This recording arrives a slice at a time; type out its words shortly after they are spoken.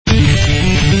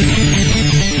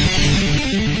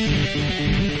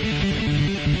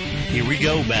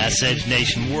Bass Edge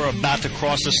Nation. We're about to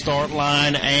cross the start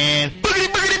line and boogity,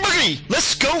 boogity, boogity!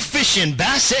 Let's go fishing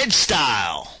Bass Edge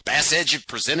style. Bass Edge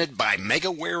presented by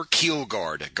MegaWare Keel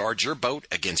Guard. Guard your boat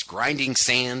against grinding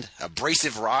sand,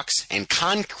 abrasive rocks, and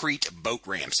concrete boat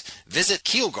ramps. Visit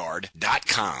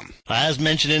keelguard.com. As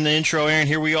mentioned in the intro, Aaron,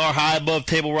 here we are high above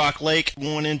Table Rock Lake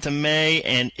going into May,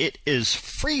 and it is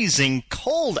freezing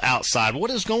cold outside. What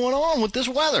is going on with this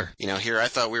weather? You know, here I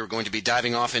thought we were going to be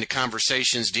diving off into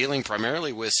conversations dealing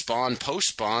primarily with spawn,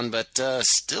 post-spawn, but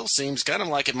still seems kind of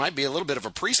like it might be a little bit of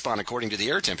a pre-spawn according to the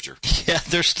air temperature. Yeah,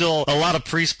 there's still a lot of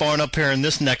pre-spawn up here in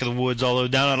this neck of the woods, although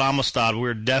down at Amistad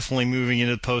we're definitely moving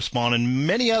into post-spawn, and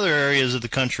many other areas of the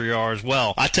country are as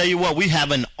well. I tell you what, we have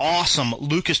an awesome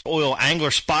Lucas Oil Angler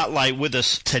Spotlight with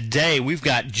us today. We've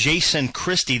got Jason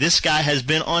Christie. This guy has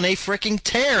been on a freaking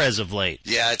tear as of late.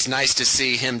 Yeah, it's nice to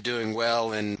see him doing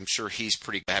well, and I'm sure he's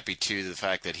pretty happy too, the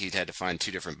fact that he'd had to find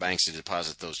 2 different banks to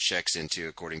deposit those checks into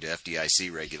according to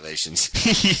FDIC regulations.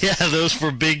 Yeah, those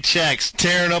for big checks.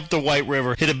 Tearing up the White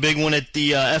River. Hit a big one at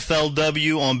the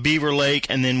FLW on Beaver Lake,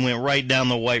 and then went right down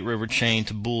the White River chain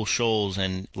to Bull Shoals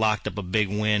and locked up a big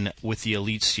win with the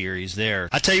Elite Series there.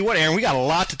 I tell you what, Aaron, we got a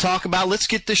lot to talk about. Let's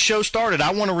get this show started.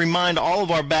 I want to remind all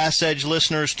of our Bass Edge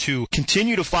listeners to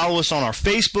continue to follow us on our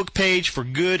Facebook page for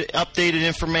good, updated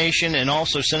information, and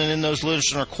also sending in those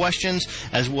listener questions,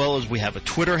 as well as we have a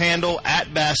Twitter handle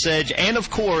at Bass Edge, and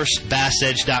of course,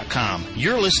 BassEdge.com.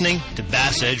 You're listening to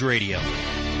Bass Edge Radio.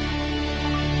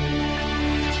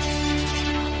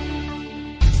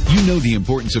 You know the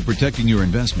importance of protecting your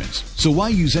investments, so why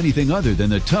use anything other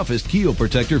than the toughest keel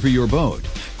protector for your boat?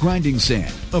 Grinding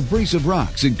sand, abrasive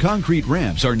rocks, and concrete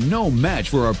ramps are no match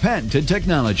for our patented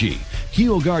technology.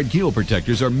 Keel Guard keel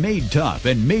protectors are made tough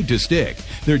and made to stick.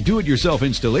 Their do-it-yourself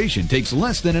installation takes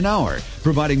less than an hour,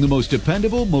 providing the most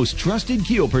dependable, most trusted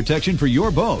keel protection for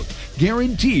your boat,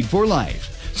 guaranteed for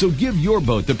life. So give your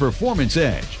boat the performance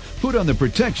edge. Put on the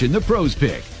protection the pros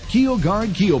pick. Keel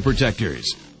Guard keel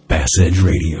protectors. Bass Edge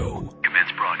Radio.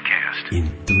 Commence broadcast. In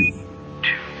 3, 2,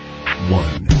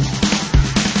 1.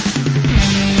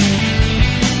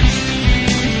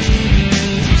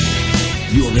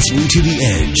 You're listening to The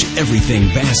Edge, everything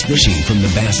bass fishing from the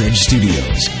Bass Edge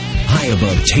Studios, high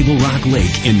above Table Rock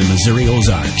Lake in the Missouri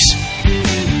Ozarks.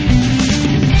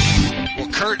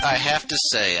 Kurt, I have to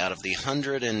say, out of the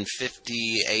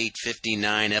 158,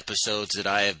 59 episodes that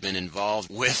I have been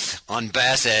involved with on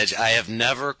Bass Edge, I have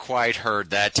never quite heard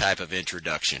that type of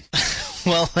introduction.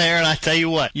 Well, Aaron, I tell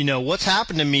you what, what's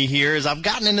happened to me here is I've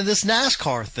gotten into this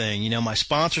NASCAR thing. My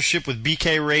sponsorship with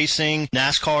BK Racing,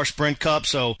 NASCAR Sprint Cup.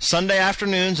 So Sunday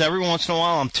afternoons, every once in a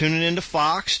while, I'm tuning into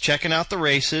Fox, checking out the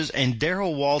races, and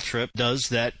Darrell Waltrip does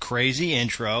that crazy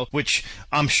intro, which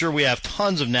I'm sure we have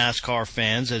tons of NASCAR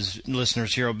fans as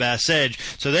listeners here at Bass Edge,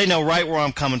 so they know right where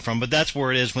I'm coming from. But that's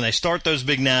where it is. When they start those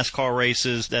big NASCAR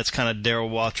races, that's kind of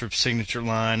Darrell Waltrip's signature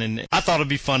line, and I thought it'd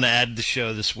be fun to add to the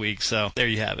show this week, so there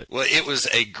you have it. Well, it was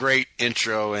a great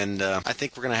intro, and I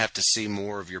think we're going to have to see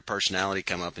more of your personality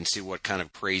come up and see what kind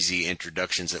of crazy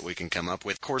introductions that we can come up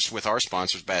with. Of course, with our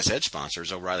sponsors, Bass Edge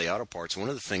sponsors, O'Reilly Auto Parts, one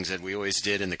of the things that we always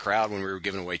did in the crowd when we were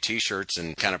giving away T-shirts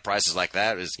and kind of prizes like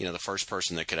that is, the first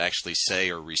person that could actually say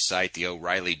or recite the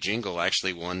O'Reilly jingle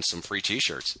actually won some free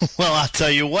T-shirts. Well, I'll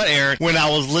tell you what, Aaron, when I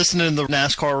was listening to the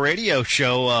NASCAR radio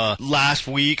show last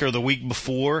week or the week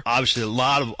before, obviously a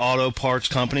lot of auto parts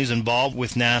companies involved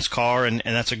with NASCAR, and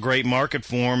that's a great market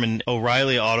for them, and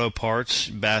O'Reilly Auto Parts,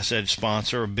 Bass Edge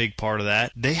sponsor, a big part of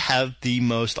that. They have the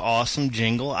most awesome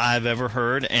jingle I've ever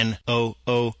heard, and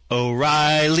O'Reilly's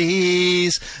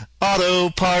Auto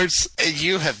Parts.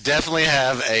 You definitely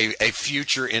have a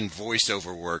future in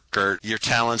voiceover work, Kurt. Your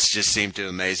talents just seem to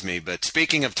amaze me. But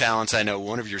speaking of talents, I know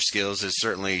one of your skills is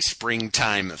certainly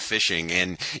springtime fishing,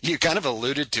 and you kind of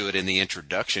alluded to it in the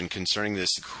introduction concerning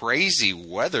this crazy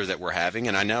weather that we're having.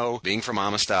 And I know, being from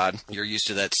Amistad, you're used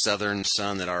to that southern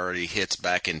sun that already hits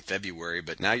back in February,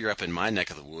 but now you're up in my neck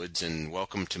of the woods, and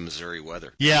welcome to Missouri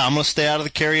weather. Yeah, I'm going to stay out of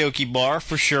the karaoke bar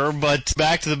for sure, but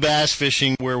back to the bass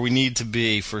fishing where we need to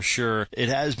be for sure. It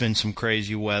has been some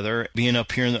crazy weather. Being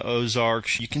up here in the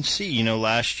Ozarks, you can see,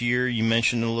 last year, you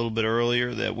mentioned a little bit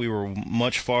earlier that we were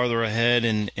much farther ahead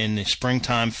in the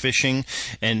springtime fishing,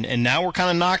 and now we're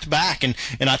kind of knocked back. And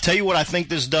I tell you what I think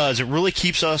this does. It really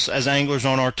keeps us as anglers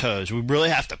on our toes. We really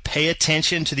have to pay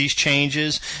attention to these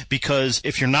changes because because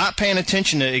if you're not paying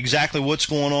attention to exactly what's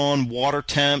going on, water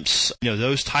temps,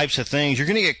 those types of things, you're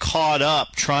going to get caught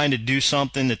up trying to do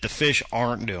something that the fish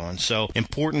aren't doing. So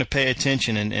important to pay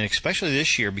attention, and especially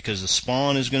this year, because the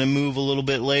spawn is going to move a little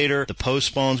bit later, the post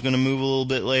spawn is going to move a little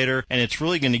bit later, and it's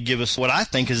really going to give us what I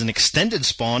think is an extended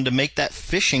spawn to make that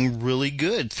fishing really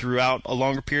good throughout a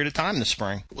longer period of time this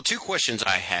spring. Well, two questions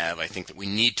I have, I think that we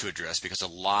need to address, because a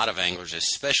lot of anglers,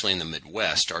 especially in the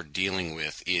Midwest, are dealing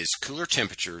with is cooler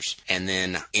temperatures and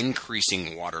then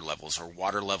increasing water levels, or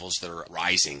water levels that are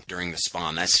rising during the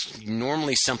spawn. That's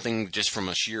normally something just from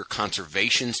a sheer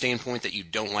conservation standpoint that you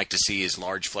don't like to see, is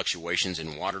large fluctuations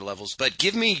in water levels. But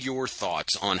give me your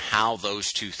thoughts on how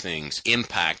those two things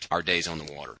impact our days on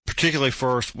the water. Particularly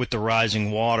first with the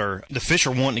rising water, the fish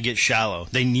are wanting to get shallow.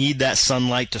 They need that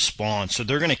sunlight to spawn, so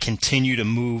they're going to continue to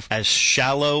move as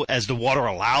shallow as the water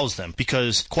allows them,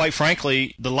 because quite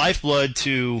frankly, the lifeblood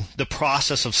to the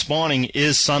process of spawning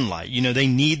is sunlight. They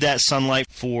need that sunlight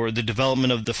for the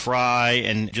development of the fry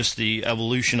and just the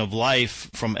evolution of life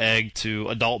from egg to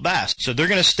adult bass. So they're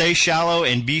going to stay shallow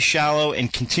and be shallow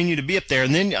and continue to be up there.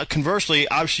 And then conversely,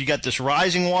 obviously you got this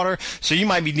rising water, so you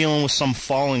might be dealing with some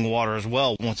falling water as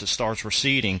well once it starts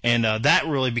receding. And that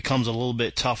really becomes a little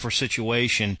bit tougher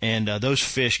situation, and those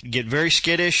fish get very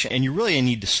skittish, and you really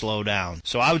need to slow down.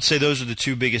 So I would say those are the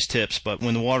two biggest tips. But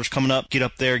when the water's coming up, get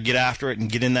up there, get after it,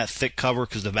 and get in that thick cover,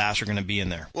 because the bass are going to be in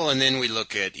there. Well, and then we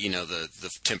look at, the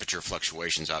temperature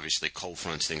fluctuations, obviously cold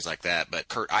fronts, things like that. But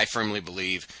Kurt, I firmly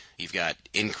believe you've got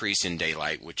increase in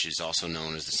daylight, which is also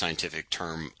known as the scientific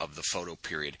term of the photo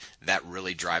period. That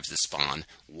really drives the spawn.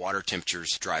 Water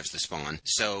temperatures drives the spawn.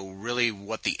 So really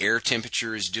what the air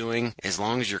temperature is doing, as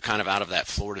long as you're kind of out of that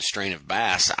Florida strain of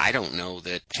bass, I don't know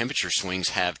that temperature swings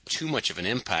have too much of an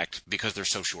impact because they're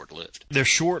so short-lived. They're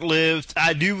short-lived.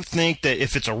 I do think that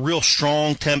if it's a real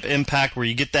strong temp impact where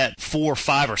you get that 4,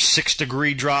 5, or 6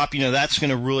 degree drop, that's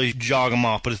going to really jog them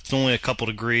off. But if it's only a couple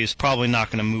degrees, probably not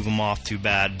going to move them off too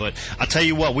bad. But I'll tell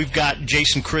you what, we've got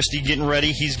Jason Christie getting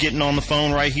ready. He's getting on the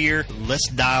phone right here. Let's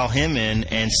dial him in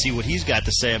and see what he's got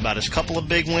to say about his couple of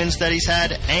big wins that he's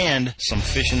had and some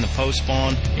fish in the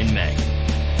post-spawn in May.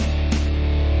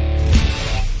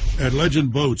 At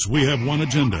Legend Boats, we have one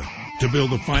agenda: to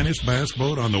build the finest bass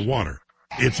boat on the water.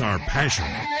 It's our passion.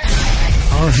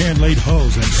 Our hand-laid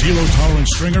hulls and zero-tolerance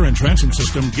stringer and transom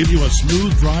system give you a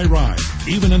smooth, dry ride,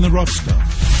 even in the rough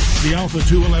stuff. The Alpha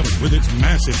 211 with its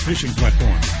massive fishing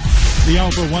platform. The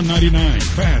Alpha 199,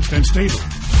 fast and stable.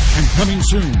 And coming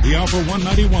soon, the Alpha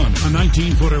 191, a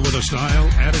 19-footer with a style,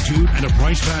 attitude, and a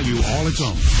price value all its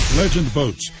own. Legend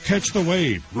Boats. Catch the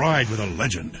wave. Ride with a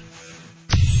legend.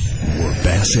 More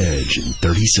Bass Edge in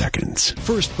 30 seconds.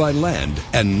 First by land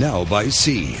and now by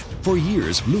sea. For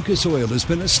years, Lucas Oil has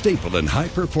been a staple in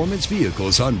high-performance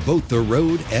vehicles on both the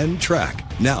road and track.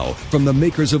 Now, from the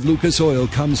makers of Lucas Oil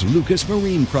comes Lucas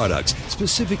Marine products,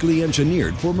 specifically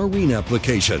engineered for marine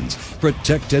applications.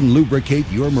 Protect and lubricate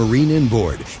your marine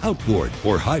inboard, outboard,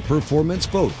 or high-performance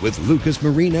boat with Lucas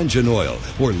Marine Engine Oil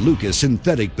or Lucas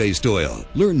Synthetic-Based Oil.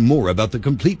 Learn more about the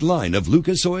complete line of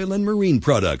Lucas Oil and marine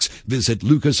products. Visit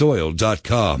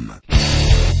lucasoil.com.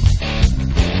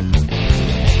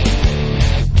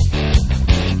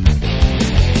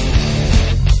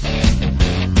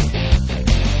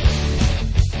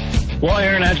 Well,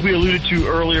 Aaron, as we alluded to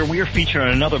earlier, we are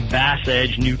featuring another Bass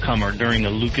Edge newcomer during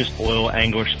the Lucas Oil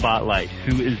Angler Spotlight,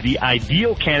 who is the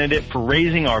ideal candidate for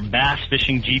raising our bass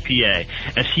fishing GPA,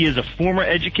 as he is a former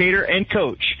educator and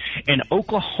coach, an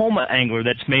Oklahoma angler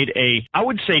that's made I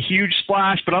would say huge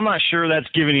splash, but I'm not sure that's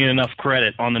giving you enough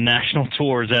credit on the national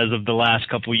tours as of the last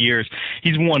couple of years.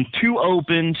 He's won 2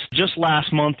 Opens. Just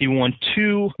last month, he won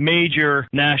 2 major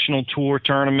national tour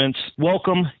tournaments.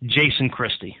 Welcome, Jason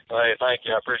Christie. Hey, thank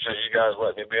you. I appreciate you guys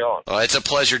letting me be on. Well, it's a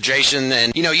pleasure, Jason.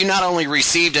 And, you not only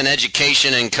received an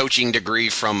education and coaching degree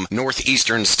from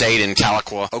Northeastern State in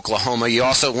Tahlequah, Oklahoma, you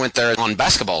also went there on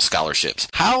basketball scholarships.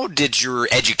 How did your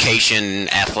education,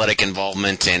 athletic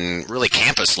involvement, and really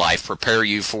campus life prepare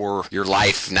you for your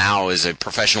life now as a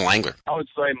professional angler? I would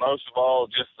say most of all,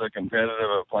 just the competitive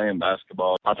of playing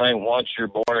basketball. I think once you're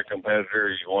born a competitor,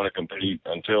 you want to compete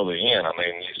until the end. I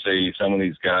mean, you see some of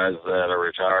these guys that are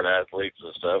retired athletes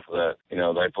and stuff that,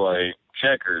 they play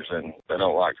checkers and they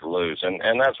don't like to lose. And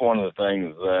that's one of the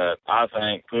things that I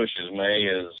think pushes me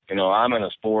is, you know, I'm in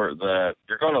a sport that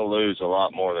you're going to lose a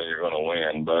lot more than you're going to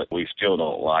win, but we still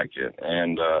don't like it.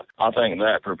 And I think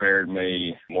that prepared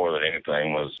me more than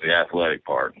anything was the athletic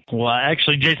part. Well,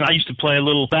 actually, Jason, I used to play a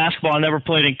little basketball. I never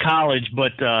played in college,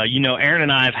 but, you know, Aaron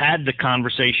and I have had the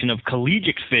conversation of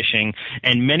collegiate fishing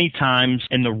and many times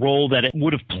in the role that it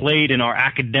would have played in our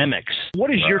academics.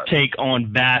 What is your take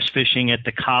on bass fishing at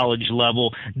the college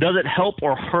level? Does it help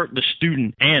or hurt the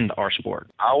student and our sport?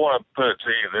 I want to put it to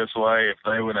you this way. If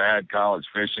they would have had college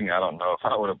fishing, I don't know if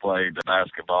I would have played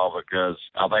basketball, because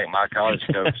I think my college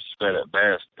coach said it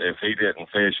best. If he didn't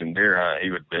fish and deer hunt,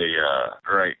 he would be a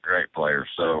great player.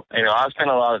 So, you know, I spent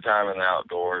a lot of time in the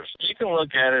outdoors. You can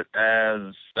look at it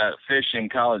as that fishing,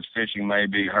 college fishing may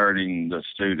be hurting the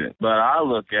student, but I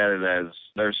look at it as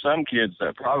there's some kids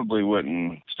that probably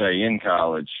wouldn't stay in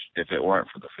college if it weren't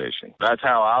for the fishing. That's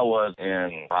how I was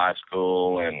in high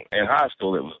school, and in high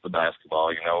school it was the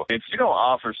basketball. You know, if you don't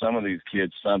offer some of these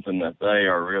kids something that they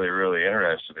are really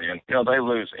interested in, you know, they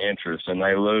lose interest and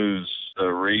they lose the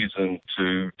reason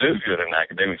to do good in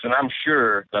academics. And I'm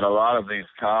sure that a lot of these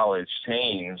college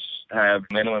teams have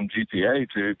minimum GPA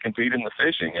to compete in the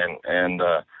fishing, and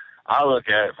I look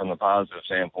at it from the positive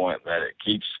standpoint that it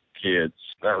keeps kids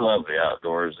that love the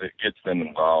outdoors. It gets them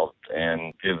involved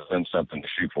and gives them something to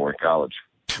shoot for in college.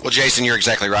 Well, Jason, you're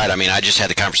exactly right. I mean, I just had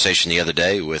the conversation the other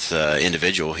day with an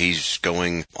individual. He's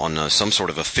going on some sort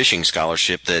of a fishing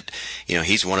scholarship that, you know,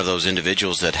 he's one of those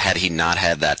individuals that had he not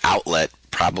had that outlet,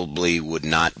 probably would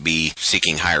not be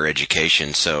seeking higher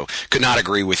education. So could not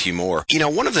agree with you more. You know,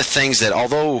 one of the things that,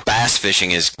 although bass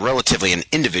fishing is relatively an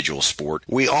individual sport,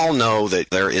 we all know that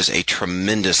there is a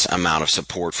tremendous amount of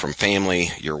support from family,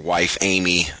 your wife,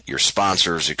 Amy, your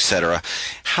sponsors, etc.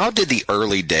 How did the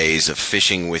early days of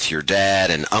fishing with your dad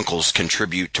and uncles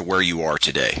contribute to where you are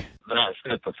today? That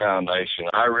set the foundation.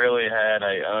 I really had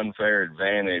an unfair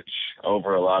advantage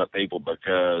over a lot of people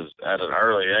because at an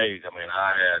early age, I mean,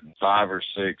 I had 5 or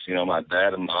 6, you know, my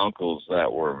dad and my uncles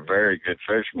that were very good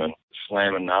fishermen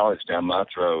slamming knowledge down my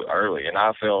throat early. And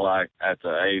I feel like at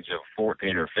the age of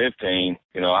 14 or 15,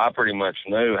 you know, I pretty much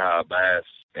knew how a bass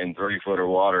in 3-footer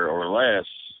water or less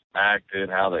acted,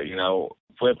 how they, you know,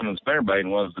 flipping and spinnerbaiting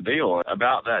was the deal.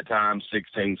 About that time,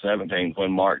 16, 17,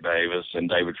 when Mark Davis and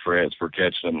David Fritz were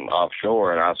catching them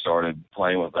offshore, and I started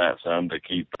playing with that some to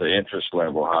keep the interest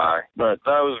level high. But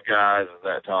those guys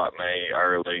that taught me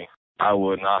early, I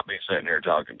would not be sitting here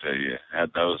talking to you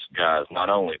had those guys not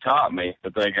only taught me,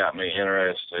 but they got me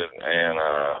interested and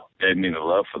gave me the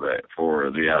love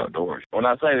for the outdoors. When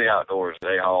I say the outdoors,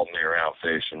 they hauled me around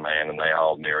fishing, man, and they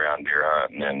hauled me around deer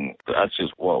hunting, and that's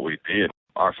just what we did.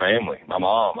 Our family, my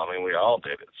mom, I mean, we all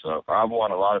did it. So I've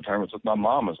won a lot of tournaments with my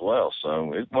mom as well.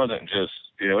 So it wasn't just,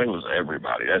 you know, it was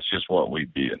everybody. That's just what we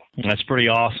did. That's pretty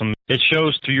awesome. It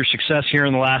shows through your success here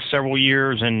in the last several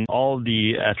years and all of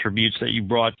the attributes that you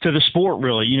brought to the sport,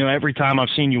 really. You know, every time I've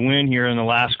seen you win here in the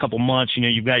last couple months, you know,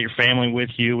 you've got your family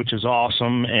with you, which is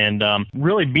awesome. And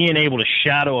really being able to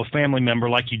shadow a family member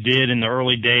like you did in the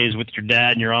early days with your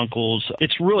dad and your uncles,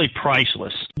 it's really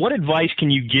priceless. What advice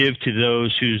can you give to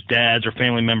those whose dads or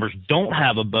family members don't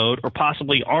have a boat or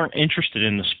possibly aren't interested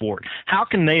in the sport? How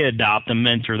can they adopt a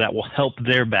mentor that will help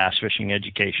their bass fishing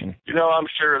education? You know, I'm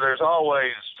sure there's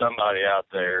always somebody out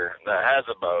there that has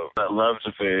a boat, that loves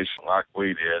to fish like we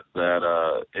did,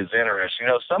 that is interested. You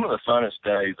know, some of the funnest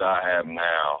days I have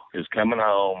now is coming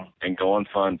home and going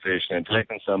fun fishing and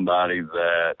taking somebody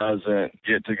that doesn't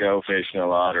get to go fishing a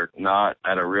lot or not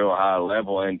at a real high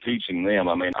level and teaching them.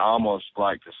 I mean, I almost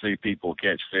like to see people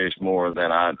catch fish more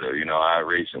than I do. You know, I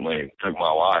recently took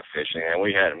my wife fishing, and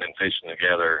we hadn't been fishing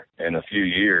together in a few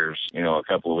years. You know, a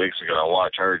couple of weeks ago, I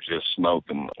watched her just smoke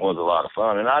them. It was a lot of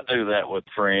fun, and I do that with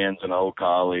friends and old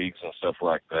colleagues and stuff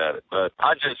like that. But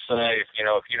I just say, you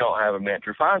know, if you don't have a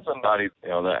mentor, find somebody, you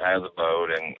know, that has a boat,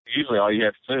 and usually all you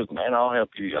have to do is, man, I'll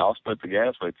help you. I'll split the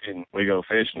gas with you, and we go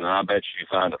fishing, and I bet you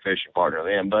find a fishing partner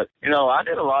then. But, you know, I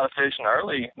did a lot of fishing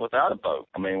early without a boat.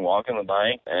 I mean, walking the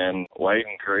bank and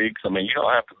wading creeks. I mean, you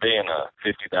don't have to be in a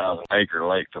 50,000-acre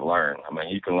lake to learn. I mean,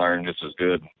 you can learn just as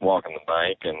good walking the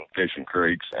bank and fishing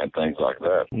creeks and things like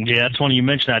that. Yeah, that's funny you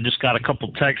mentioned. I just got a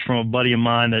couple texts from a buddy of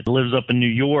mine that lives up in New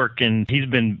York, and he's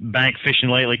been bank fishing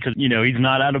lately because, you know, he's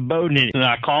not out of boat. And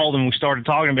I called him and we started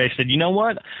talking about it. He said, you know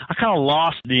what? I kind of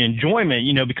lost the enjoyment,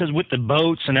 you know, because with the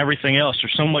boats and everything else,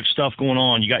 there's so much stuff going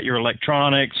on. You got your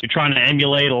electronics. You're trying to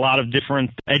emulate a lot of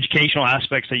different educational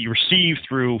aspects that you receive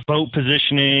through boat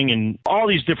positioning and all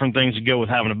these different things that go with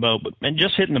having a boat. But and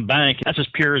just hitting the bank, that's as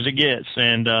pure as it gets.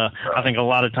 And I think a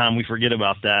lot of time we forget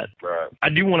about that. Right. I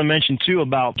do want to mention, too,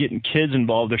 about getting kids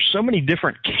involved. There's so many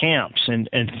different camps and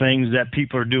things that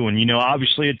people are doing. You know,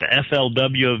 obviously at the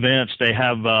FLW events, they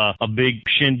have a big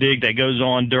shindig that goes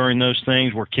on during those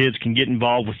things where kids can get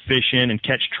involved with fishing and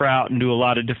catch trout and do a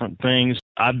lot of different things.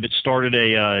 I've started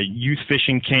a youth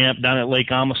fishing camp down at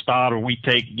Lake Amistad where we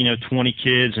take, 20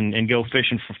 kids and go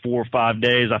fishing for 4 or 5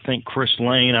 days. I think Chris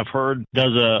Lane, I've heard,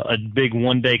 does a big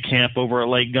one-day camp over at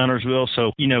Lake Guntersville.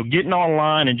 So, getting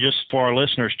online and just for our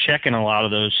listeners, checking a lot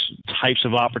of those types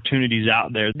of opportunities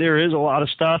out there. There is a lot of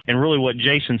stuff. And really what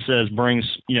Jason says brings,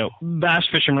 bass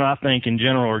fishermen, I think, in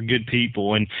general are good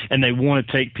people and they want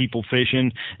to take people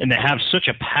fishing and they have such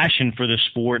a passion for this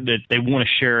sport that they want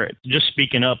to share it. Just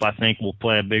speaking up, I think, will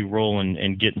play a big role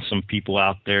in getting some people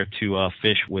out there to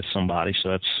fish with somebody.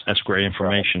 So that's great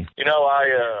information.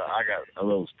 I got a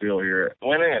little spiel here.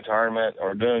 Winning a tournament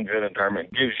or doing good in a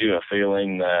tournament gives you a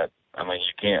feeling that,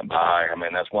 you can't buy.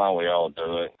 That's why we all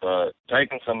do it. But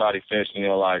taking somebody fishing,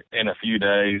 like in a few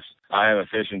days, I have a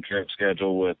fishing trip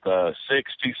scheduled with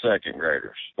 60 second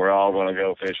graders. We're all going to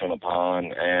go fish on a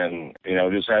pond and,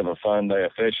 just have a fun day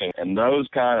of fishing. And those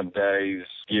kind of days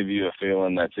give you a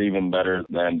feeling that's even better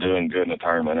than doing good in a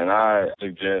tournament. And I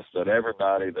suggest that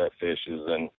everybody that fishes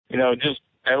and, just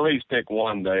at least pick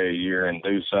one day a year and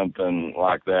do something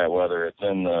like that, whether it's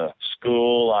in the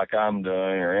school like I'm doing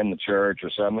or in the church or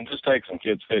something. Just take some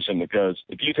kids fishing, because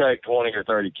if you take 20 or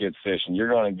 30 kids fishing, you're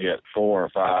going to get 4 or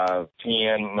 5,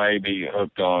 10 maybe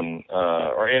hooked on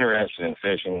or interested in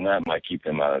fishing, and that might keep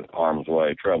them out of harm's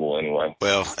way, trouble anyway.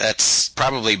 Well, that's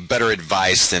probably better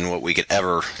advice than what we could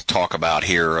ever talk about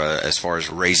here as far as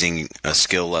raising a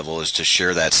skill level, is to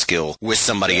share that skill with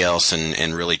somebody else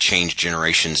and really change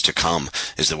generations to come,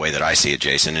 is the way that I see it,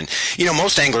 Jason. And,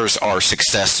 most anglers are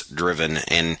success driven,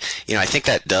 and, I think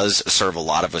that does serve a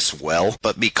lot of us well.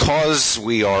 But because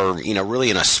we are, really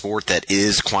in a sport that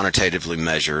is quantitatively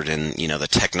measured, and, the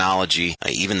technology,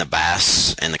 even the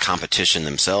bass and the competition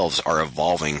themselves are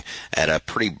evolving at a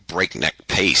pretty breakneck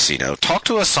pace, Talk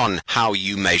to us on how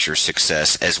you measure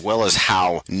success, as well as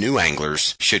how new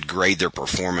anglers should grade their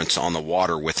performance on the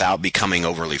water without becoming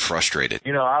overly frustrated.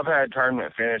 I've had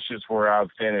tournament finishes where I've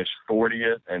finished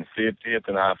 40th and 50th,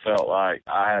 and I felt like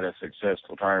I had a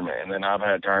successful tournament. And then I've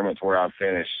had tournaments where I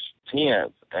finished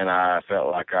 10th, and I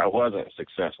felt like I wasn't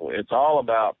successful. It's all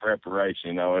about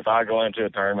preparation. If I go into a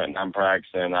tournament and I'm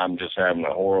practicing, I'm just having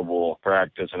a horrible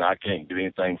practice and I can't get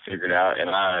anything figured out, and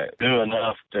I do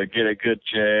enough to get a good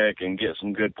check and get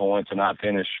some good points and I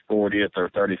finish 40th or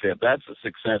 35th, that's a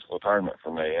successful tournament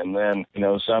for me. And then,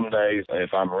 some days,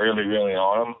 if I'm really, really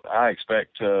on them, I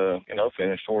expect to,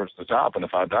 finish towards the top. And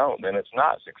if I don't, then it's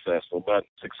not successful. But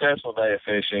successful day of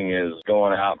fishing is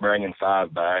going out, bringing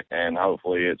 5 back, and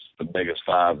hopefully it's the biggest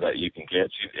 5 that you can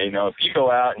catch. If you go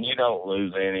out and you don't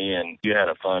lose any and you had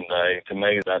a fun day, to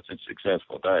me, that's a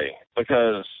successful day.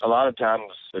 Because a lot of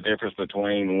times the difference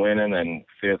between winning and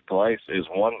 5th place is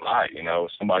one bite.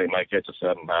 Somebody may catch a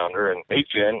 7-pounder and beat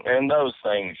you, and those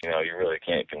things, you really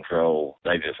can't control.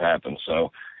 They just happen.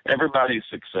 So everybody's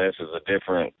success is a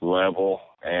different level.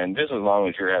 And just as long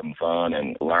as you're having fun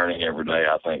and learning every day,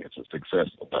 I think it's a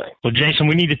successful day. Well, Jason,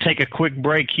 we need to take a quick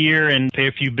break here and pay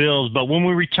a few bills. But when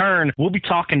we return, we'll be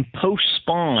talking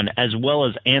post-spawn as well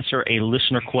as answer a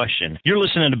listener question. You're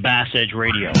listening to Bass Edge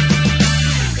Radio.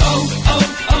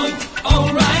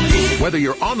 O'Reilly. Whether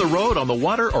you're on the road, on the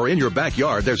water, or in your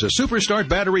backyard, there's a Superstart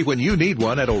battery when you need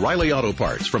one at O'Reilly Auto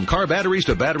Parts. From car batteries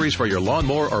to batteries for your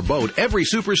lawnmower or boat, every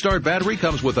Superstart battery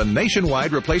comes with a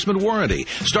nationwide replacement warranty.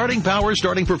 Starting power,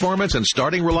 starting performance, and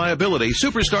starting reliability,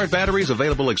 Superstart batteries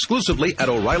available exclusively at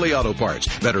O'Reilly Auto Parts.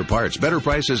 Better parts, better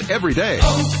prices every day.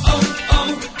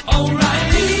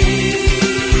 O'Reilly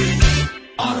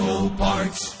Auto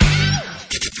Parts.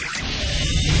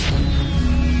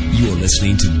 You're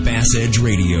listening to Bass Edge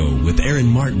Radio with Aaron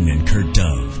Martin and Kurt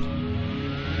Dove.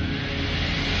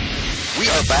 We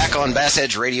are back on Bass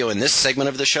Edge Radio, and this segment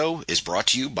of the show is brought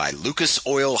to you by Lucas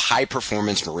Oil High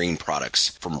Performance Marine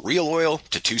Products. From real oil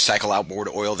to 2-cycle outboard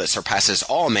oil that surpasses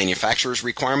all manufacturers'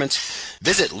 requirements,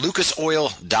 visit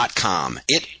lucasoil.com.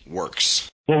 It works.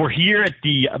 Well, we're here at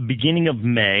the beginning of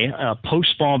May.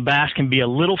 Post-spawn bass can be a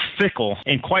little fickle,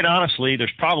 and quite honestly,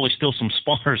 there's probably still some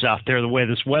spawners out there the way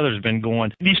this weather's been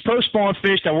going. These post-spawn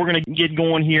fish that we're going to get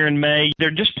going here in May,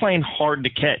 they're just plain hard to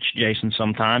catch, Jason,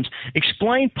 sometimes.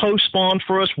 Explain post-spawn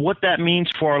for us, what that means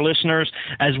for our listeners,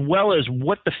 as well as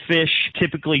what the fish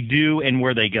typically do and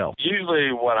where they go.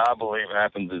 Usually what I believe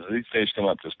happens is these fish come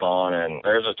up to spawn, and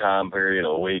there's a time period,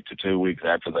 a week to 2 weeks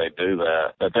after they do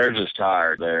that they're just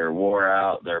tired. They're wore out.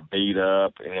 out. They're beat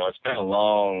up. It's been a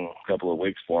long couple of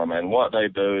weeks for them. And what they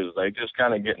do is they just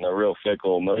kind of get in a real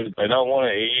fickle mood. They don't want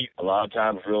to eat. A lot of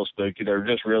times real spooky. They're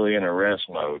just really in a rest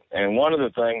mode. And one of the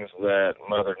things that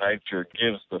Mother Nature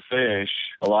gives the fish,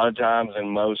 a lot of times in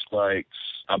most lakes,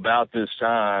 about this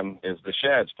time is the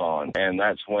shad spawn, and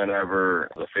that's whenever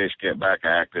the fish get back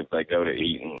active, they go to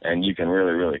eating, and you can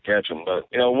really, really catch them. But,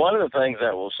 one of the things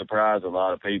that will surprise a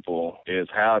lot of people is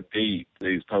how deep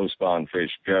these post-spawn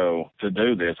fish go to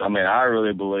do this. I mean, I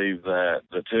really believe that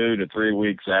the 2 to 3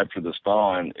 weeks after the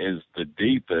spawn is the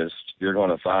deepest you're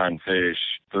going to find fish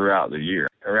throughout the year.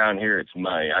 Around here, it's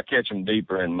May. I catch them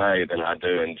deeper in May than I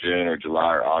do in June or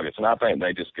July or August. And I think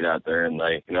they just get out there and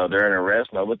they're in a rest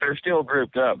mode, but they're still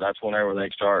grouped up. That's whenever they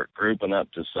start grouping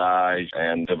up to size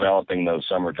and developing those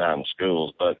summertime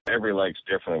schools. But every lake's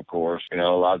different, of course. A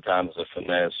lot of times the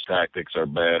finesse tactics are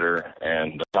better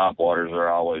and the top waters are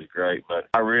always great. But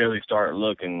I really start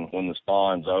looking when the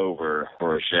spawn's over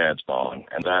for a shad spawn.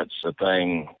 And that's the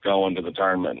thing going to the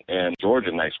tournament in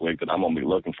Georgia next week that I'm going to be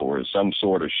looking for is some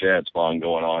sort of shad spawn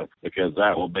going on, because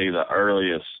that will be the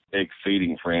earliest big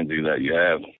feeding frenzy that you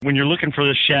have. When you're looking for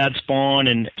the shad spawn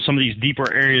and some of these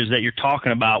deeper areas that you're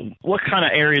talking about, what kind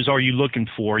of areas are you looking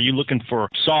for? Are you looking for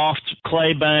soft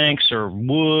clay banks or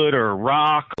wood or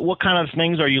rock? What kind of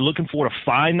things are you looking for to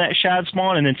find that shad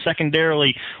spawn? And then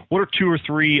secondarily, what are 2 or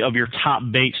 3 of your top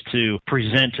baits to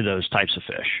present to those types of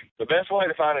fish? The best way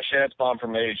to find a shad spawn for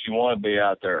me is you want to be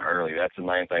out there early. That's the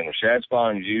main thing. The shad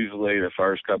spawn is usually the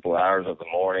first couple of hours of the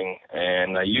morning,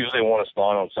 and they usually want to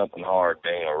spawn on something hard,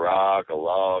 being a rock, a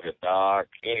log, a dock,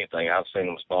 anything. I've seen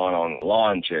them spawn on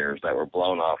lawn chairs that were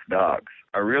blown off docks.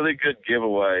 A really good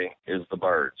giveaway is the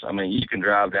birds. I mean, you can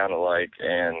drive down the lake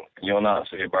and you'll not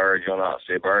see a bird,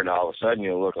 and all of a sudden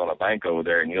you'll look on a bank over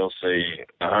there and you'll see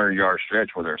a 100-yard stretch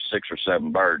where there's 6 or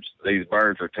 7 birds. These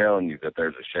birds are telling you that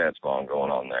there's a shad spawn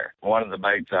going on there. One of the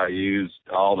baits I use,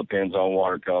 all depends on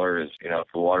watercolor, is, if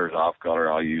the water's off color,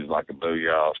 I'll use like a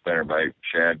booyah, spinnerbait,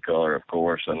 shad color, of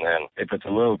course. And then if it's a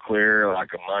little clear, like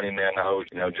a money minnow,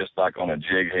 just like on a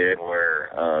jig head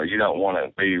where you don't want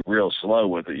to be real slow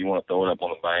with it. You want to throw it up on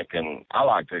the bank, and I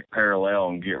like to parallel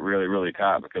and get really, really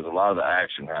tight because a lot of the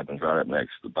action happens right up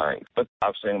next to the bank. But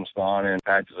I've seen them spawn in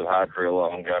patches of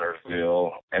hydrilla on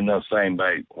Guntersville, and those same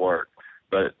bait work.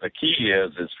 But the key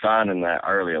is finding that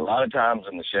early. A lot of times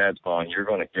in the shad spawn, you're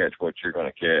going to catch what you're going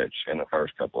to catch in the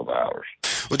first couple of hours.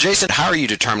 Well, Jason, how are you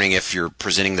determining if you're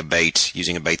presenting the bait,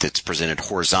 using a bait that's presented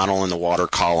horizontal in the water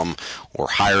column or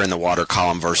higher in the water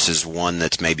column versus one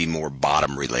that's maybe more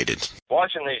bottom related?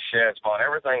 Watching these shad spawn,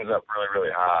 everything's up really,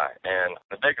 really high. And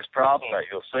the biggest problem that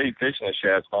you'll see fishing a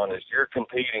shad spawn is you're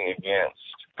competing against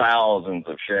thousands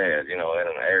of shad, in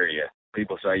an area.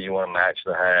 People say you want to match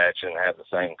the hatch and have the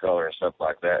same color and stuff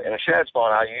like that. In a shad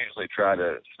spawn, I usually try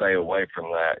to stay away from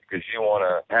that because you want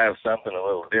to have something a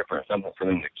little different, something for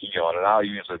them to key on. And I'll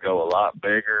usually go a lot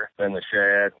bigger than the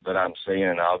shad that I'm seeing,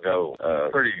 and I'll go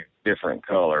pretty different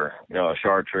color, a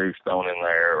chartreuse thrown in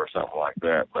there or something like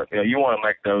that. But, you want to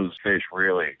make those fish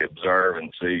really observe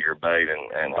and see your bait,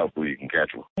 and hopefully you can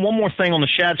catch them. One more thing on the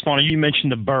shad spawner, you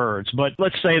mentioned the birds, but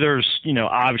let's say there's,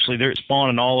 obviously they're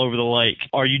spawning all over the lake.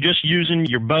 Are you just using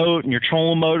your boat and your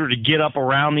trolling motor to get up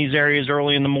around these areas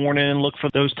early in the morning and look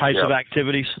for those types of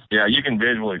activities? Yeah, you can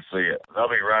visually see it. They'll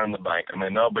be running the bank. I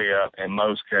mean, they'll be up, in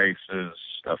most cases,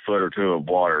 a foot or two of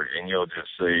water, and you'll just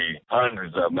see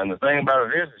hundreds of them. And the thing about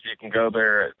it is you can go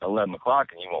there at 11 o'clock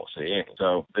and you won't see any.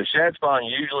 So the shad spawn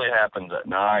usually happens at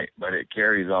night, but it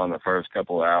carries on the first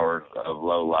couple of hours of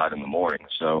low light in the morning.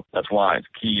 So that's why it's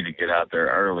key to get out there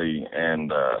early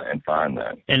and find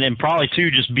that. And then probably,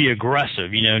 too, just be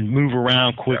aggressive, move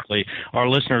around quickly. Yeah. Our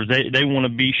listeners, they want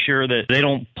to be sure that they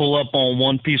don't pull up on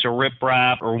one piece of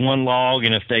riprap or one log,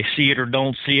 and if they see it or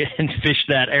don't see it, and fish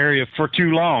that area for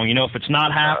too long. If it's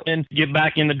not happening, get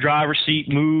back in the driver's seat,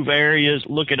 move areas,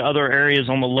 look at other areas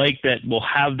on the lake that will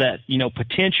have that,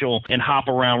 potential, and hop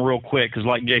around real quick. Because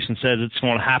like Jason says, it's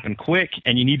going to happen quick,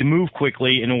 and you need to move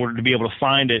quickly in order to be able to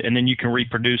find it, and then you can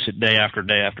reproduce it day after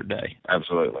day after day.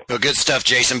 Absolutely. Well, good stuff,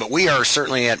 Jason. But we are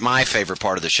certainly at my favorite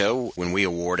part of the show when we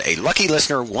award a lucky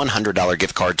listener $100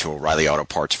 gift card to O'Reilly Auto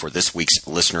Parts for this week's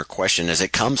listener question, as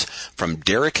it comes from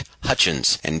Derek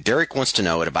Hutchins. And Derek wants to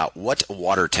know at about what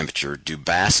water temperature do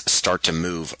bass start to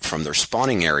move from their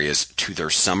spawning areas to their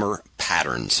summer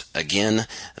patterns? Again,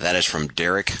 that is from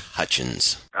Derek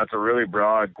Hutchins. That's a really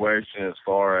broad question as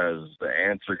far as the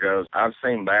answer goes. I've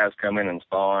seen bass come in and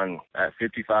spawn at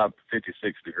 55 to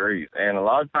 56 degrees. And a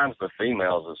lot of times the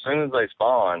females, as soon as they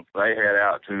spawn, they head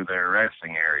out to their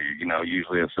resting area,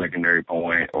 usually a secondary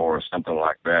point or something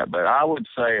like that. But I would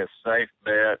say a safe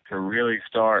bet to really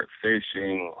start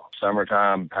fishing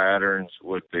summertime patterns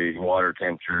with the water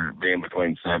temperature being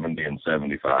between 70 and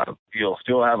 75. You'll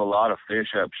still have a lot of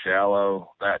fish up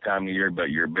shallow that time of year, but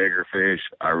your bigger fish,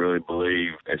 I really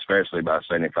believe, especially by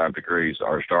 75 degrees,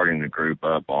 are starting to group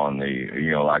up on the,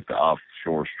 like the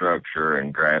offshore structure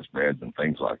and grass beds and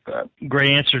things like that.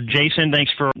 Great answer. Jason,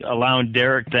 thanks for allowing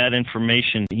Derek that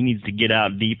information. He needs to get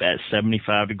out deep at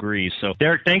 75 degrees. So,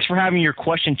 Derek, thanks for having your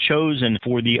question chosen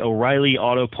for the O'Reilly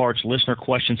Auto Parts listener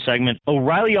question segment.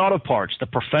 O'Reilly Auto Parts, the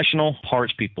professional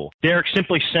parts people. Derek,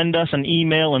 simply send us an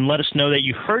email and let us know that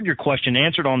you heard your question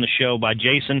answered on the show by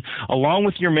Jason, along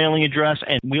with your mailing address,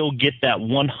 and we'll get that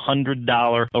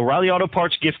 $100 O'Reilly Auto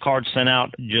Parts gift card sent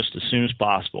out just as soon as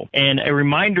possible. And a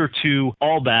reminder to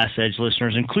all Bass Edge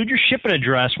listeners, include your shipping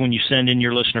address when you send in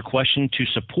your listener question to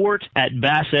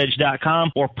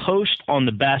support@bassedge.com, or post on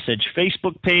the Bass Edge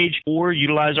Facebook page, or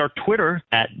utilize our Twitter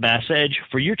 @BassEdge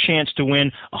for your chance to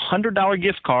win a $100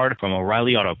 gift card from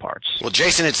O'Reilly Auto Parts. Well,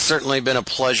 Jason, it's certainly been a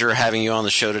pleasure having you on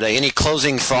the show today. Any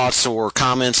closing thoughts or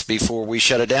comments before we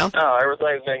shut it down? No,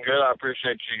 everything's been good. I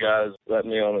appreciate you guys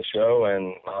letting me on the show,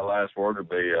 and my last word would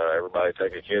be everybody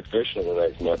take a kid fishing in the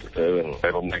next month or two, and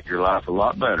it'll make your life a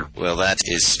lot better. Well, that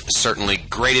is certainly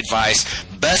great advice.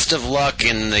 Best of luck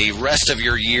in the rest of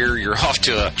your year. You're off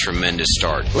to a tremendous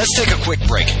start. Let's take a quick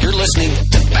break. You're listening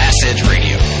to Bass Edge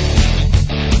Radio.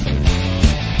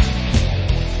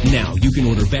 Now you can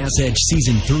order Bass Edge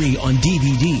Season 3 on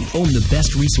DVD. Own the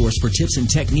best resource for tips and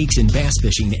techniques in bass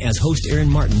fishing as host Aaron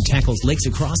Martin tackles lakes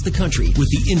across the country with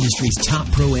the industry's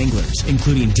top pro anglers,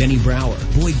 including Denny Brower,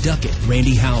 Boyd Duckett,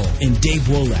 Randy Howell, and Dave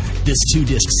Wolak. This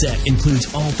 2-disc set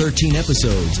includes all 13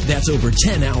 episodes. That's over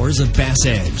 10 hours of Bass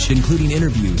Edge, including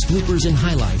interviews, bloopers, and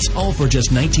highlights, all for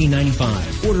just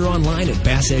 $19.95. Order online at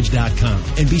BassEdge.com.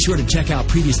 And be sure to check out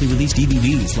previously released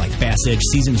DVDs like Bass Edge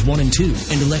Seasons 1 and 2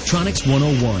 and Electronics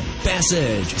 101. Bass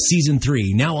Edge Season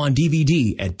 3, now on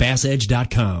DVD at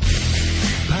BassEdge.com.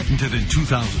 Patented in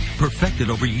 2000, perfected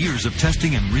over years of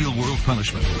testing and real-world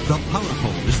punishment, the Power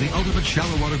Pole is the ultimate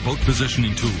shallow water boat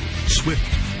positioning tool. Swift,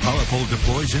 Power Pole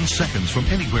deploys in seconds from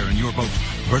anywhere in your boat.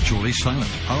 Virtually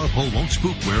silent, Power Pole won't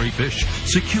spook wary fish.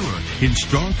 Secure in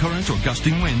strong currents or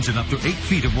gusting winds in up to 8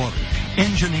 feet of water.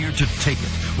 Engineered to take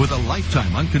it with a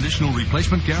lifetime unconditional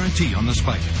replacement guarantee on the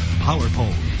spike. Power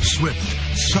Pole, swift,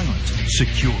 silent,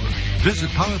 secure. Visit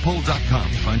PowerPole.com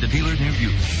to find a dealer near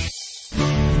you.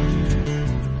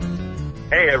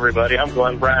 Hey everybody, I'm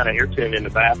Glenn Brown and you're tuned into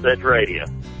Bass Edge Radio.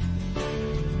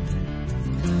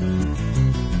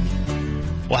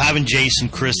 Well, having Jason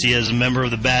Christie as a member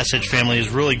of the Bass Edge family is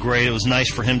really great. It was nice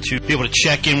for him to be able to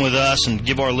check in with us and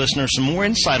give our listeners some more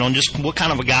insight on just what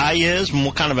kind of a guy he is and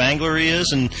what kind of angler he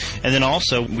is. And then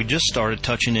also, we just started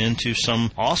touching into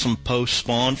some awesome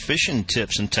post-spawn fishing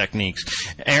tips and techniques.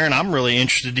 Aaron, I'm really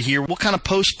interested to hear what kind of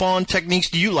post-spawn techniques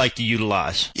do you like to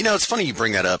utilize? It's funny you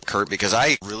bring that up, Kurt, because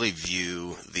I really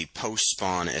view the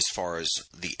post-spawn as far as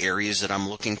the areas that I'm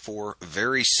looking for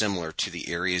very similar to the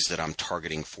areas that I'm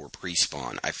targeting for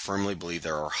pre-spawn. I firmly believe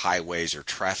there are highways or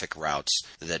traffic routes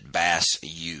that bass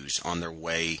use on their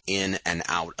way in and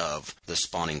out of the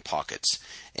spawning pockets.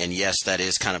 And yes, that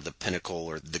is kind of the pinnacle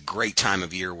or the great time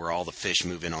of year where all the fish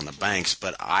move in on the banks,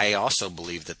 but I also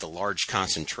believe that the large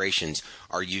concentrations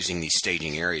are using these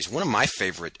staging areas. One of my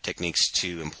favorite techniques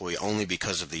to employ, only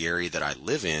because of the area that I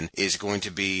live in, is going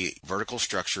to be vertical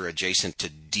structure adjacent to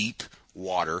deep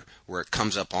water where it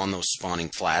comes up on those spawning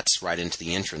flats right into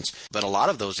the entrance. But a lot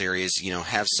of those areas,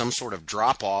 have some sort of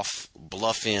drop-off,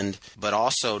 bluff end, but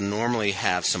also normally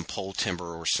have some pole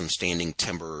timber or some standing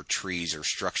timber or trees or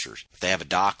structures. If they have a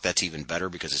dock, that's even better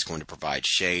because it's going to provide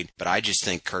shade. But I just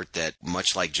think, Kurt, that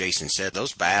much like Jason said,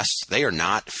 those bass, they are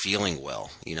not feeling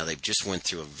well. They've just went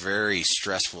through a very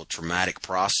stressful, traumatic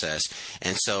process.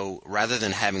 And so rather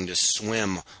than having to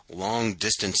swim long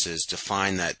distances to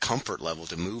find that comfort level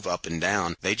to move up and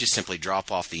down, they just simply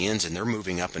drop off the ends and they're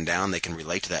moving up and down. They can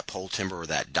relate to that pole timber or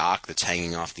that dock that's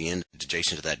hanging off the end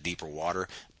adjacent to that deeper water.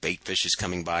 bait fishes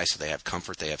coming by, so they have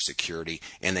comfort, they have security,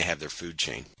 and they have their food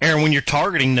chain. Aaron, when you're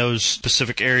targeting those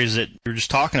specific areas that you're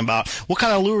just talking about, what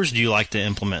kind of lures do you like to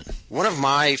implement? One of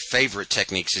my favorite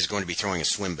techniques is going to be throwing a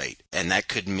swim bait, and that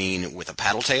could mean with a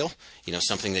paddle tail,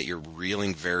 something that you're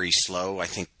reeling very slow. I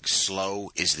think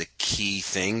slow is the key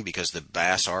thing because the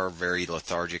bass are very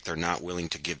lethargic. They're not willing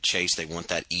to give chase. They want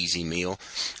that easy meal.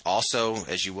 Also,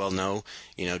 as you well know,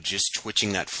 just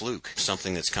twitching that fluke,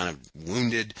 something that's kind of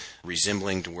wounded,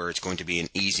 resembling to where it's going to be an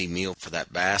easy meal for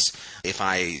that bass. If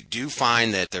I do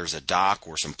find that there's a dock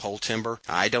or some pole timber,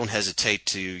 I don't hesitate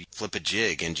to flip a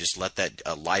jig and just let that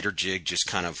lighter jig just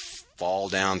kind of fall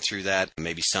down through that.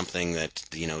 Maybe something that,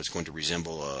 is going to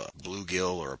resemble a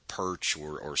bluegill or a perch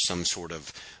or some sort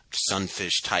of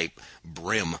sunfish type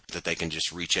brim that they can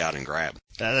just reach out and grab.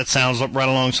 That sounds right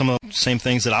along some of the same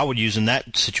things that I would use in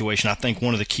that situation. I think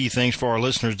one of the key things for our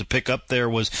listeners to pick up there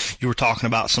was you were talking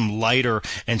about some lighter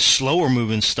and slower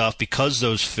moving stuff because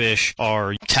those fish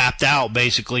are tapped out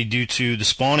basically due to the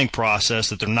spawning process,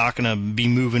 that they're not going to be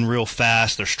moving real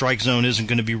fast. Their strike zone isn't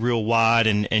going to be real wide,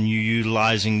 and you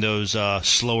utilizing those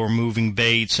slower moving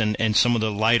baits and some of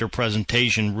the lighter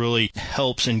presentation really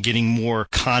helps in getting more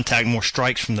contact, more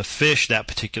strikes from the fish that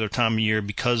particular time of year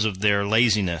because of their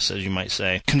laziness, as you might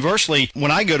say. Conversely,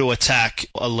 when I go to attack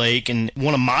a lake, and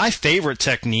one of my favorite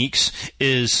techniques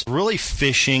is really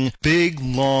fishing big,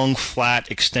 long,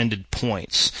 flat, extended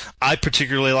points. I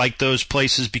particularly like those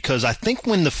places because I think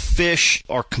when the fish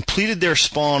are completed their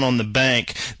spawn on the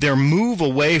bank, their move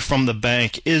away from the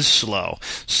bank is slow.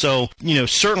 So,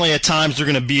 certainly at times they're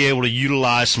going to be able to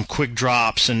utilize some quick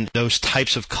drops and those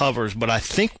types of covers, but I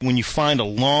think when you find a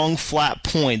long, flat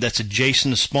point that's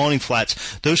adjacent to spawning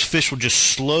flats, those fish will just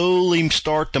slowly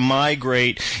start to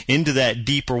migrate into that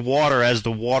deeper water as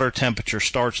the water temperature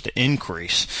starts to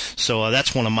increase. So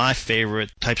that's one of my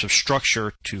favorite types of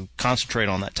structure to concentrate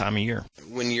on that time of year.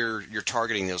 When you're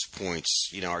targeting those points,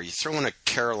 are you throwing a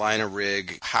Carolina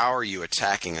rig? How are you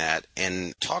attacking that?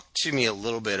 And talk to me a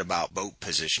little bit about boat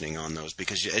positioning on those,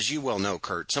 because as you well know,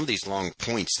 Kurt, some of these long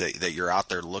points that you're out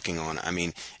there looking on,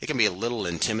 it can be a little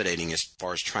intimidating as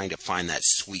far as trying to find that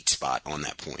sweet spot on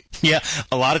that point. Yeah,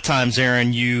 a lot of times,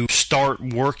 Aaron, you start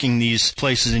working these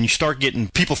places and you start getting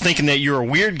people thinking that you're a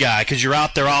weird guy because you're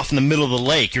out there off in the middle of the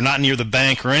lake. You're not near the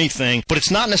bank or anything, but it's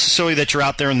not necessarily that you're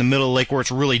out there in the middle of the lake where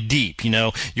it's really deep.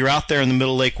 You're out there in the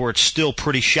middle of the lake where it's still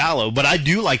pretty shallow, but I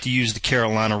do like to use the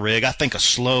Carolina rig. I think a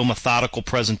slow, methodical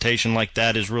presentation like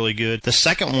that is really good. The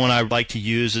second one I like to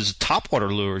use is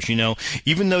topwater lures.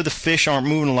 Even though the fish aren't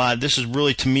moving a lot, this is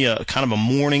really to me a kind of a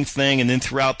morning thing, and then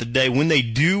throughout the day when they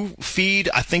do feed,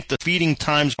 I think the feeding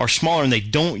times are smaller and they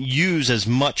don't use as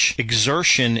much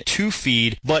exertion to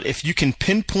feed. But if you can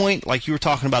pinpoint, like you were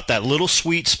talking about, that little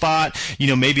sweet spot,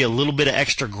 maybe a little bit of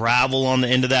extra gravel on the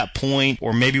end of that point,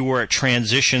 or maybe where it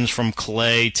transitions from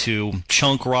clay to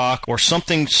chunk rock, or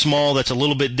something small that's a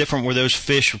little bit different where those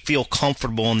fish feel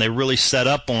comfortable and they really set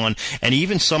up on. And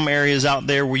even some areas out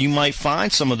there where you might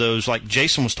find some of those, like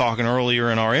Jason was talking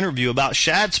earlier in our interview about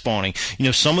shad spawning.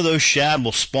 Some of those shad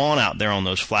will spawn out there on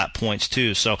those flat points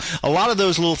too. So a lot of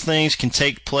those little things can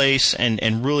take place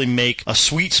and really make a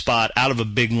sweet spot out of a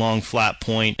big, long, flat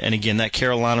point. And again, that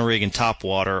Carolina rig and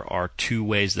topwater are two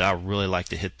ways that I really like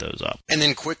to hit those up. And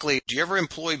then quickly, do you ever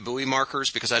employ buoy markers?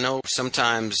 Because I know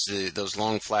sometimes those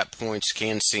long, flat points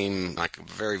can seem like a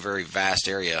very, very vast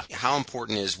area. How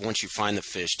important is, once you find the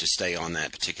fish, to stay on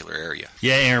that particular area?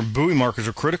 Yeah, Aaron, buoy markers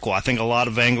are critical. I think a lot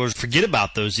of anglers forget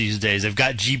about those these days. They've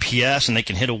got GPS and they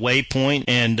can hit a waypoint,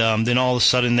 and then all of a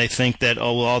sudden they think that,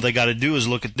 all they got to do is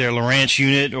look at their Lowrance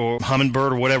unit or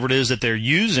Humminbird or whatever it is that they're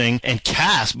using and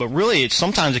cast. But really,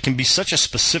 sometimes it can be such a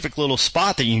specific little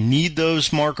spot that you need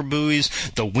those marker buoys.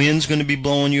 The wind's going to be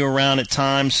blowing you around at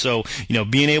times, so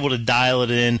being able to dial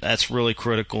it in, that's really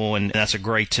critical, and that's a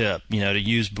great tip, to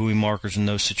use buoy markers in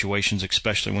those situations,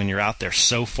 especially when you're out there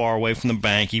so far away from the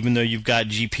bank. Even though you've got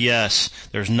GPS,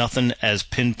 there's nothing as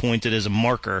pinpointed as a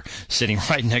marker sitting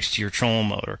right next to your trolling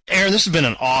motor. Aaron, this has been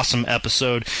an awesome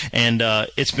episode, and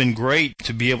it's been great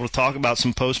to be able to talk about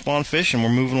some post-spawn fishing. We're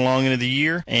moving along into the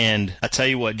year, and I tell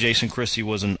you what, Jason Christie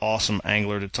was an awesome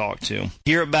angler to talk to.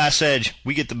 Here at Bass Edge,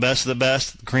 we get the best of the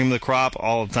best, the cream of the crop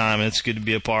all the time, and it's good to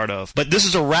be a part of. But this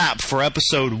is a wrap for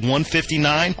episode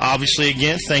 159. Obviously,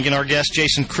 again, thanking our guest,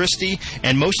 Jason Christie,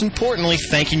 and most importantly,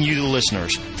 thanking you, the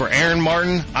listeners. For Aaron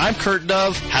Martin, I'm Kurt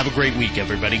Dove. Have a great week,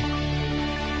 everybody.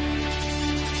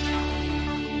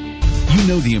 You We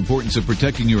know the importance of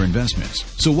protecting your investments,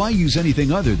 so why use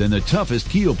anything other than the toughest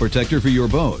keel protector for your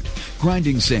boat?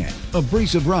 Grinding sand,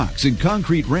 abrasive rocks, and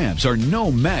concrete ramps are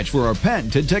no match for our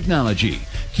patented technology.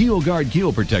 Keel Guard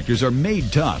keel protectors are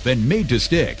made tough and made to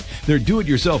stick. Their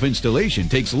do-it-yourself installation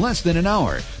takes less than an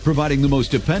hour, providing the most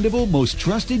dependable, most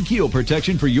trusted keel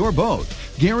protection for your boat,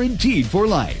 guaranteed for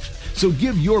life. So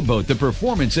give your boat the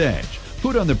performance edge.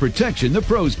 Put on the protection the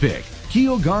pros pick.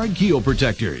 Keel Guard keel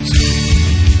protectors.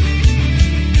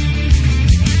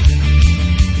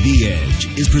 The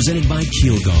Edge is presented by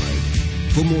Keel Guard.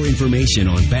 For more information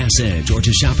on Bass Edge or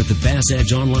to shop at the Bass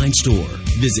Edge online store,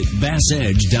 visit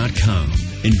bassedge.com.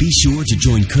 And be sure to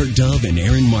join Kurt Dove and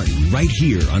Aaron Martin right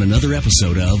here on another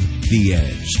episode of The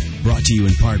Edge. Brought to you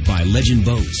in part by Legend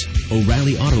Boats,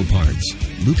 O'Reilly Auto Parts,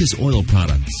 Lucas Oil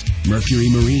Products, Mercury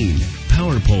Marine,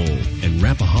 Power Pole, and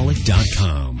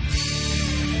Rapaholic.com.